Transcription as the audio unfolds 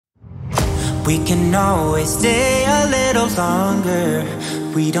We can always stay a little longer.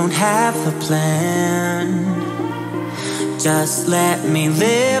 We don't have a plan. Just let me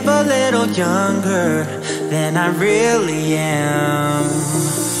live a little younger than I really am.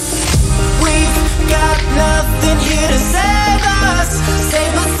 We've got nothing here to save us,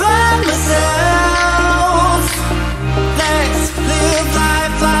 save us from ourselves. Let's live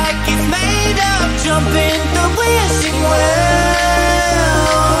life like it's made up, jump in the wishing well.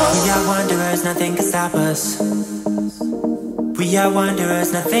 We are wanderers, nothing can stop us. We are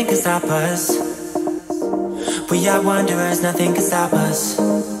wanderers, nothing can stop us. We are wanderers, nothing can stop us.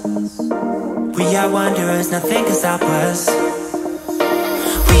 We are wanderers, nothing can stop us.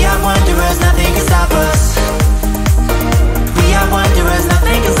 We are wanderers, nothing can stop us. We are wanderers,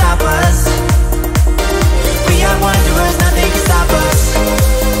 nothing can stop us. We are wanderers, nothing can stop us.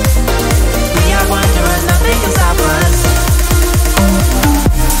 We are wanderers, nothing can stop us.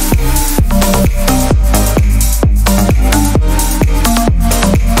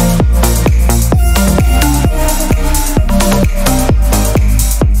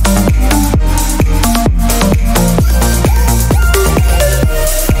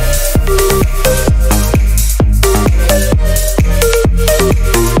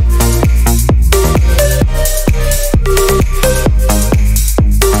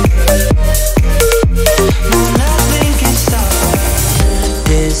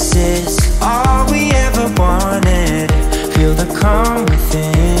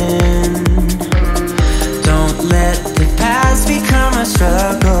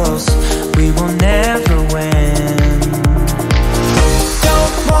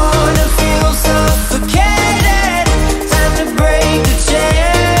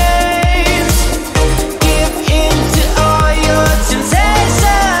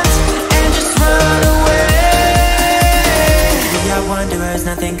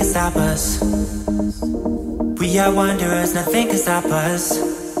 We are wanderers, nothing can stop us.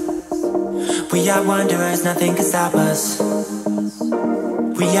 We are wanderers, nothing can stop us.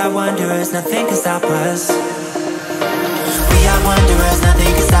 We are wanderers, nothing can stop us. We are wanderers,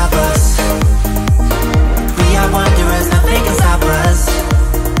 nothing can stop us. We are wanderers, nothing can stop us.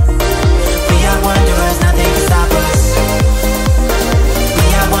 We are wanderers, nothing can stop us. We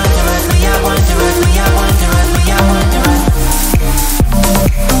are wanderers, we are wanderers, we are wanderers, we are wanderers.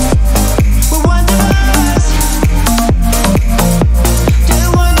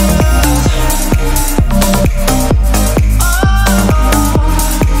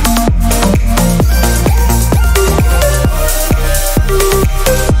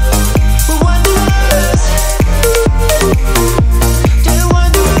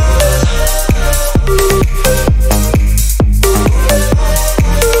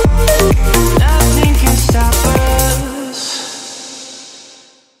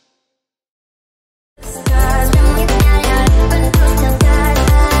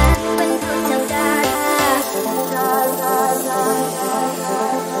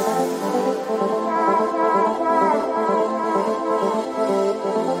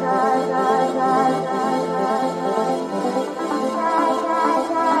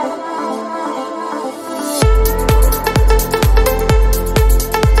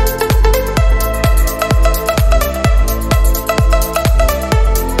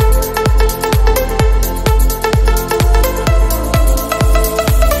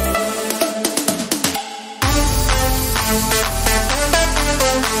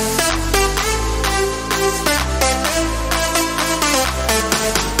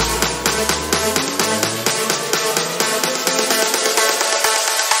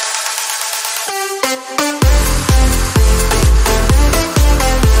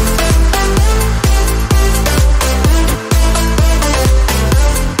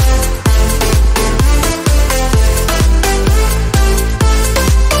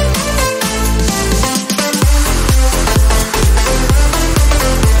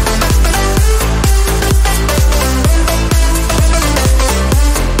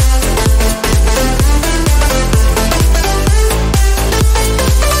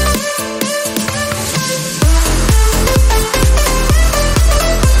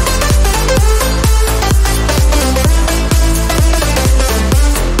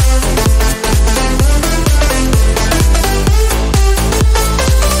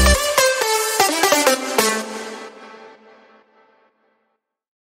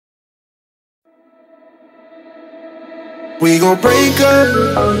 We gon' break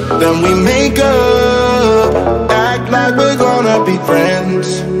up, then we make up. Act like we're gonna be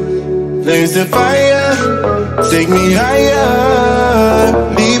friends. Flames the fire, take me higher.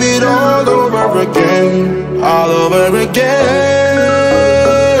 Leave it all over again, all over again.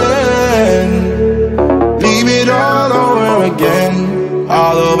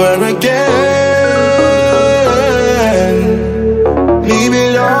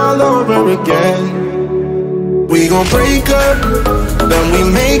 again. We gon' break up, then we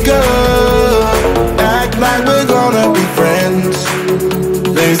make up, act like we're gonna be friends.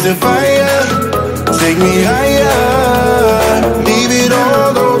 Blaze the fire, take me higher, leave it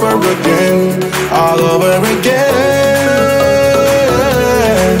all over again, all over again.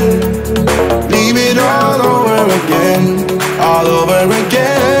 Leave it all over again, all over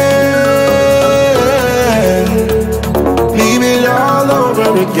again. Leave it all over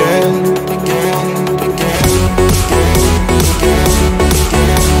again, again.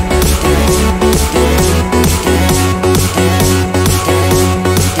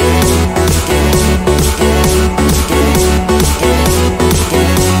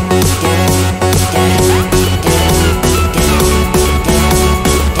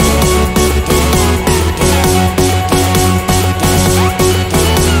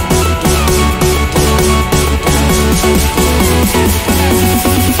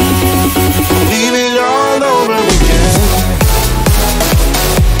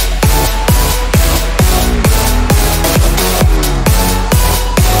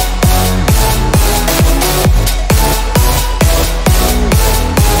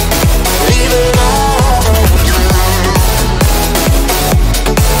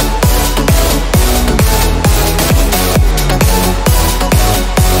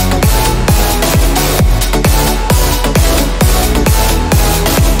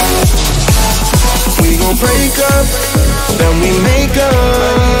 Break up, then we make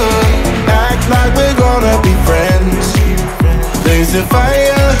up, act like we're gonna be friends. Blaze the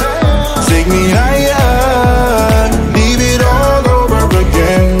fire, take me higher, leave it all over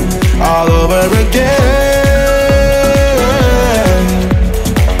again, all over again.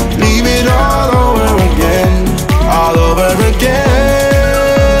 Leave it all over again, all over again.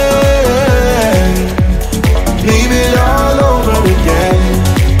 Leave it all over again.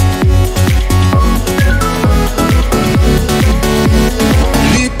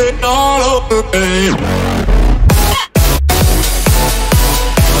 All over again.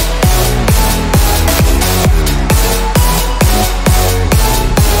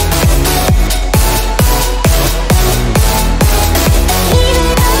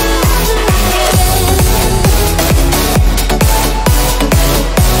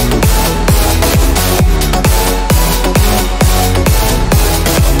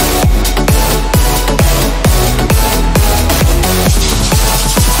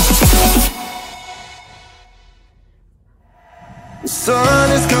 The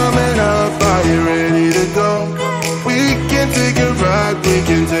sun is coming up, are you ready to go? We can take a ride, we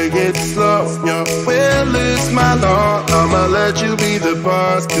can take it slow. Your will is my law, I'ma let you be the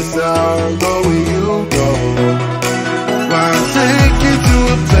boss, 'cause I'll go where you go. Why take you to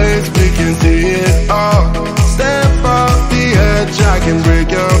a place we can see it all? Step off the edge, I can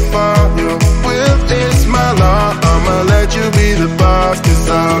break your fall. Your will is my law, I'ma let you be the boss, 'cause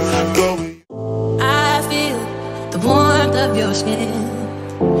I'll go where you go. I feel the warmth of your skin,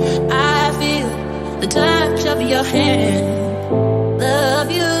 I feel the touch of your hand. Love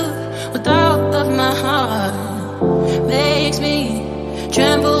you with all of my heart, makes me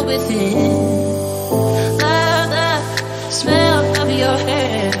tremble within. Love the smell of your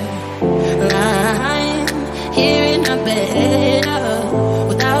hair, lying here in my bed.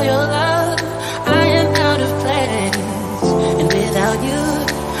 Without your love, I am out of place, and without you,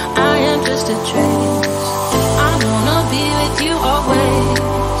 I am just a trace. I wanna be with you always,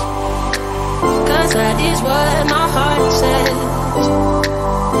 'cause that is what my heart says.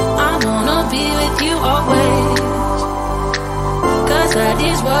 I wanna be with you always, 'cause that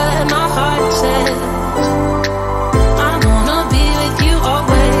is what my heart says. I wanna be with you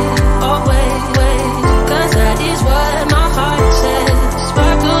always, always, 'cause that is what my heart says.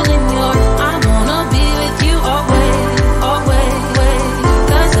 Sparkle in your, I wanna be with you always, always,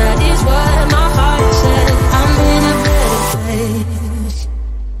 'cause that is what my heart says. I'm in a better place.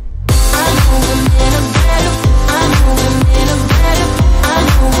 I know I'm in a better, I know I'm in a better, I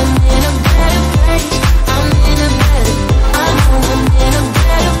know I'm in a better place. I'm in a better, I know I'm in a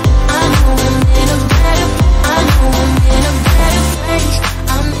better, I know I'm in a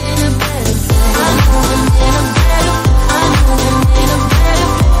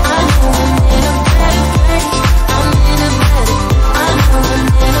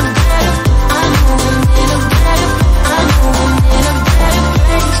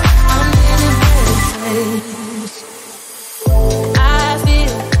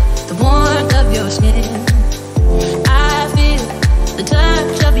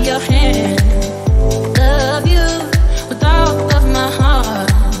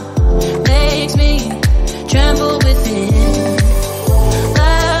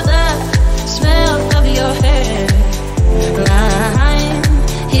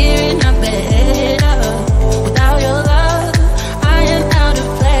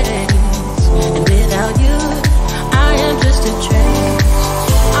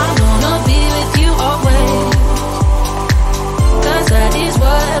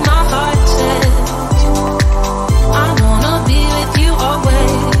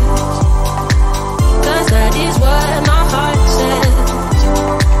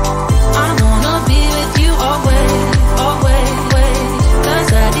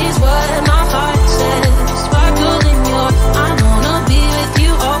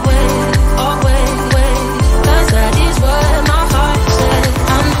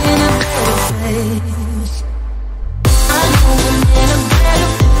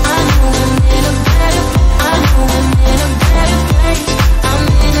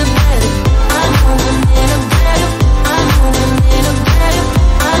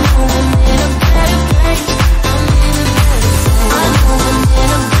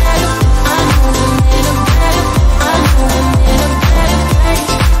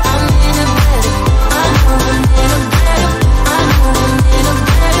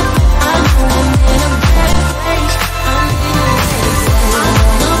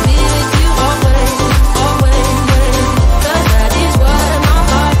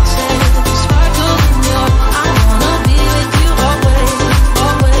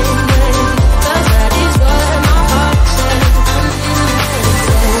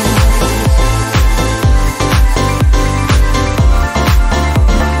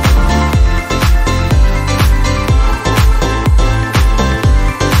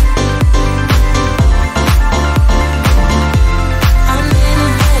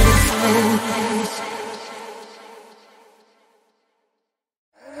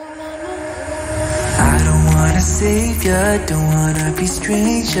savior, don't wanna be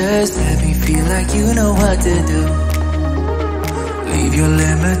strangers. Let me feel like you know what to do. Leave your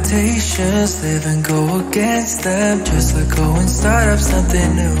limitations, live and go against them. Just let go and start up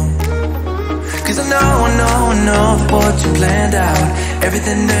something new. Cause I know that what you planned out,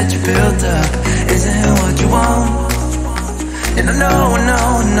 everything that you built up, isn't what you want. And I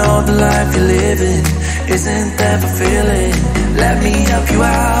know the life you're living isn't that fulfilling. Let me help you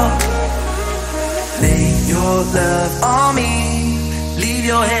out. Lay your love on me, leave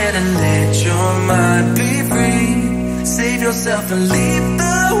your head and let your mind be free. Save yourself and leave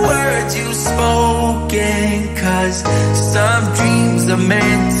the words you spoken. Cause some dreams are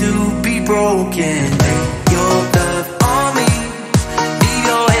meant to be broken. Lay your love on me, leave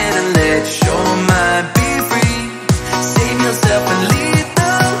your head and let your mind be free. Save yourself and leave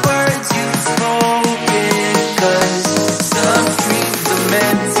the words you spoken. Cause some dreams are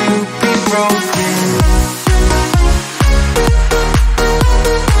meant to be broken.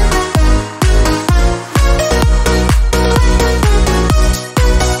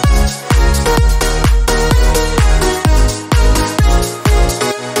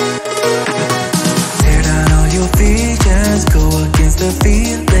 Go against the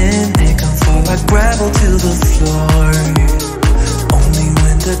feeling, make them fall like gravel to the floor. Only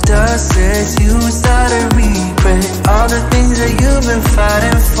when the dust sets, you start to regret all the things that you've been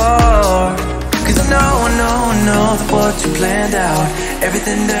fighting for. Cause I know that what you planned out,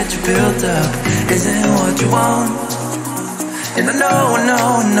 everything that you built up, isn't what you want. And I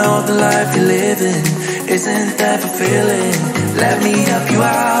know the life you're living isn't that fulfilling. Let me help you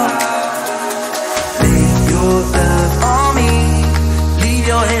out. Lay your love on me, leave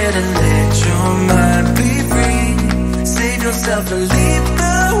your head and let your mind be free. Save yourself and leave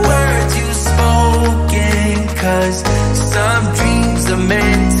the words you spoken. Cause some dreams are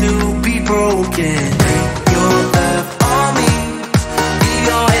meant to be broken. Lay your love on me, leave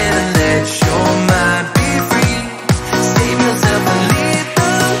your head and let your mind be free. Save yourself and leave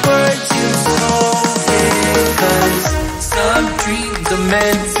the words you spoken. Cause some dreams are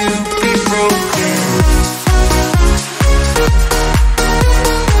meant to be broken.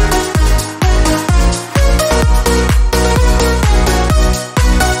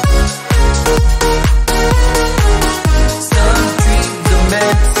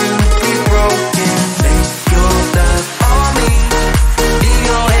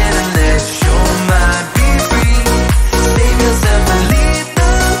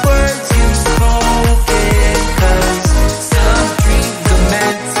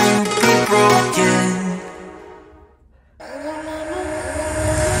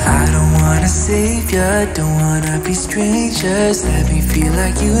 Savior, don't wanna be strangers. Let me feel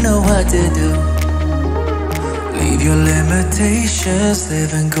like you know what to do. Leave your limitations,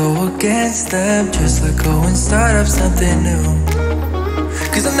 live and go against them. Just let go and start up something new.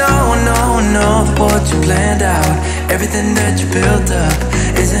 Cause I know that what you planned out, everything that you built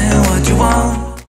up, isn't what you want.